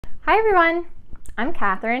Hi everyone, I'm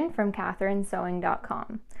Katherine from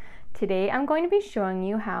katherinesewing.com. Today I'm going to be showing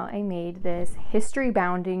you how I made this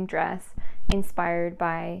history-bounding dress inspired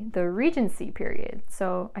by the Regency period.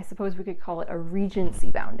 So I suppose we could call it a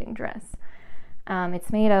Regency-bounding dress. It's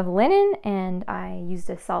made of linen and I used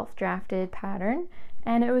a self-drafted pattern,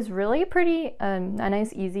 and it was really a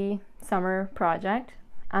nice easy summer project.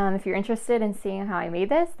 If you're interested in seeing how I made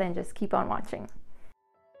this, then just keep on watching.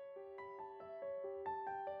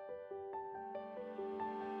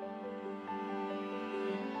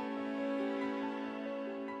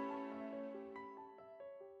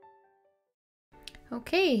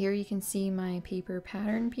 Okay, here you can see my paper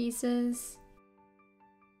pattern pieces.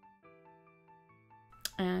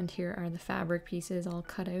 And here are the fabric pieces all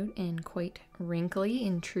cut out and quite wrinkly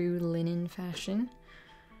in true linen fashion.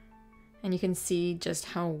 And you can see just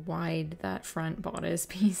how wide that front bodice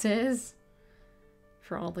piece is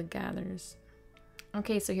for all the gathers.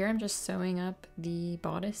 Okay, so here I'm just sewing up the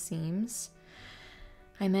bodice seams.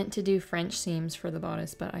 I meant to do French seams for the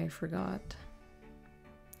bodice, but I forgot.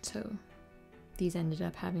 So these ended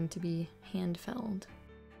up having to be hand felled.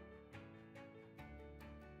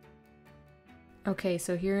 Okay,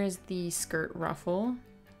 so here is the skirt ruffle.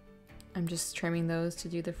 I'm just trimming those to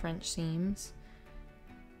do the French seams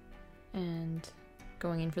and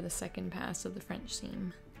going in for the second pass of the French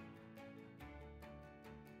seam.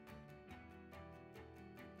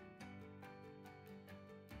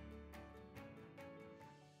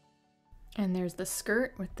 And there's the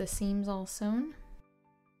skirt with the seams all sewn.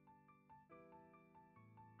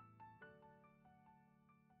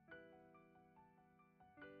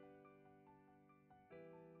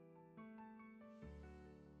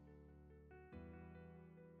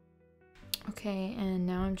 Okay, and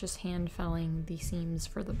now I'm just hand felling the seams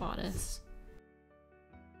for the bodice.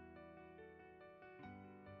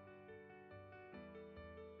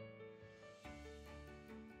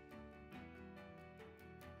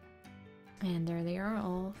 And there they are,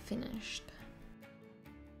 all finished.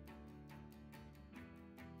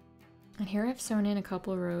 And here I've sewn in a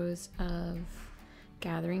couple rows of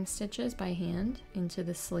gathering stitches by hand into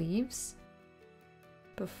the sleeves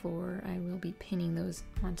before I will be pinning those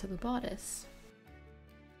onto the bodice.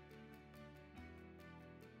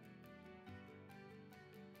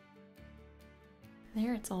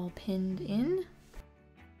 There, it's all pinned in.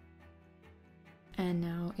 And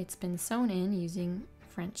now it's been sewn in using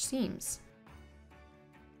French seams.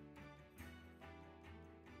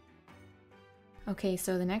 Okay,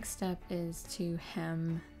 so the next step is to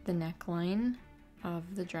hem the neckline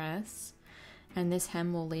of the dress. And this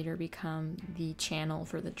hem will later become the channel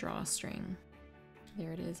for the drawstring.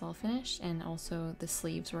 There it is, all finished, and also the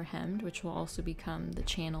sleeves were hemmed, which will also become the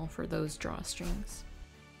channel for those drawstrings.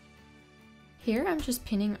 Here I'm just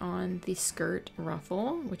pinning on the skirt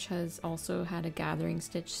ruffle, which has also had a gathering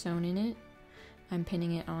stitch sewn in it. I'm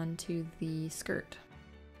pinning it onto the skirt.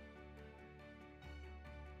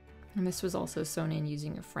 And this was also sewn in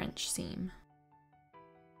using a French seam.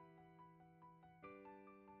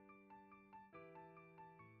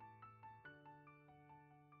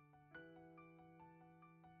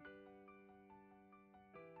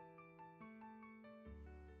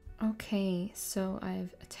 Okay, so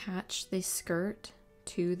I've attached the skirt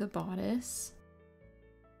to the bodice,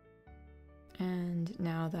 and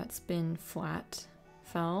now that's been flat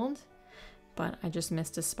felled, but I just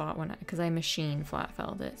missed a spot because I machine flat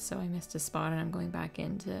felled it, so I missed a spot and I'm going back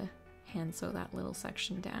in to hand sew that little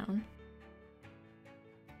section down.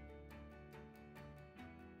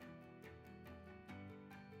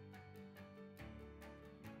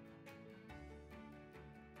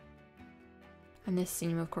 And this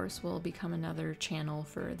seam, of course, will become another channel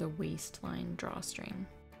for the waistline drawstring.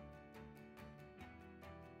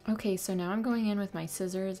 Okay, so now I'm going in with my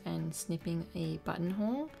scissors and snipping a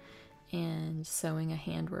buttonhole and sewing a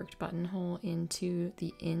hand-worked buttonhole into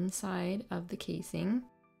the inside of the casing.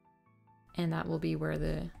 And that will be where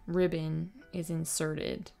the ribbon is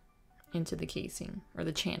inserted into the casing, or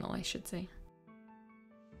the channel, I should say.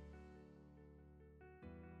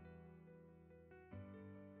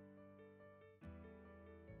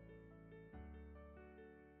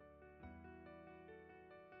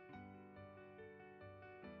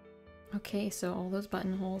 Okay, so all those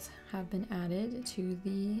buttonholes have been added to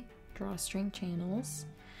the drawstring channels,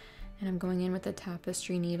 and I'm going in with a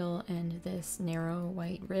tapestry needle and this narrow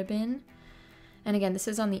white ribbon. And again, this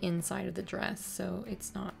is on the inside of the dress, so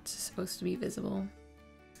it's not supposed to be visible.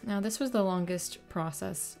 Now, this was the longest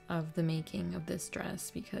process of the making of this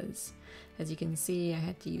dress because, as you can see, I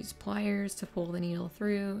had to use pliers to pull the needle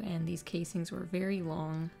through, and these casings were very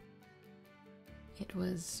long. It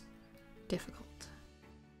was difficult.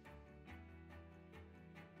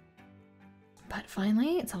 But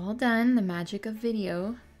finally, it's all done, the magic of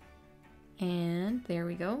video. And there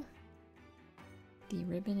we go. The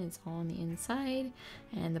ribbon is all on the inside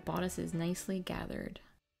and the bodice is nicely gathered.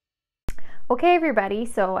 Okay everybody,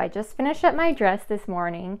 so I just finished up my dress this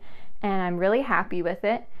morning and I'm really happy with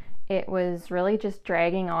it. It was really just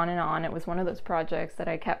dragging on and on. It was one of those projects that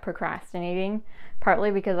I kept procrastinating,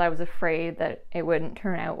 partly because I was afraid that it wouldn't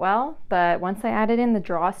turn out well. But once I added in the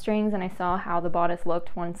drawstrings and I saw how the bodice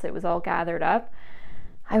looked once it was all gathered up,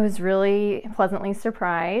 I was really pleasantly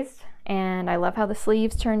surprised. And I love how the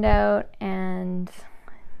sleeves turned out, and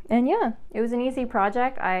yeah, it was an easy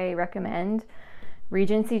project. I recommend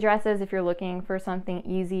Regency dresses if you're looking for something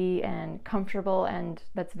easy and comfortable and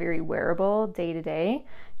that's very wearable day to day.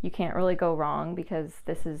 You can't really go wrong because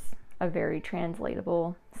this is a very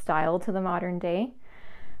translatable style to the modern day.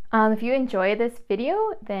 If you enjoy this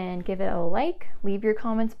video, then give it a like, leave your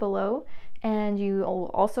comments below, and you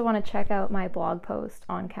also want to check out my blog post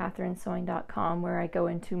on katherinesewing.com where I go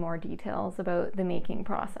into more details about the making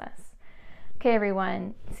process. Okay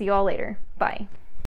everyone, see you all later. Bye.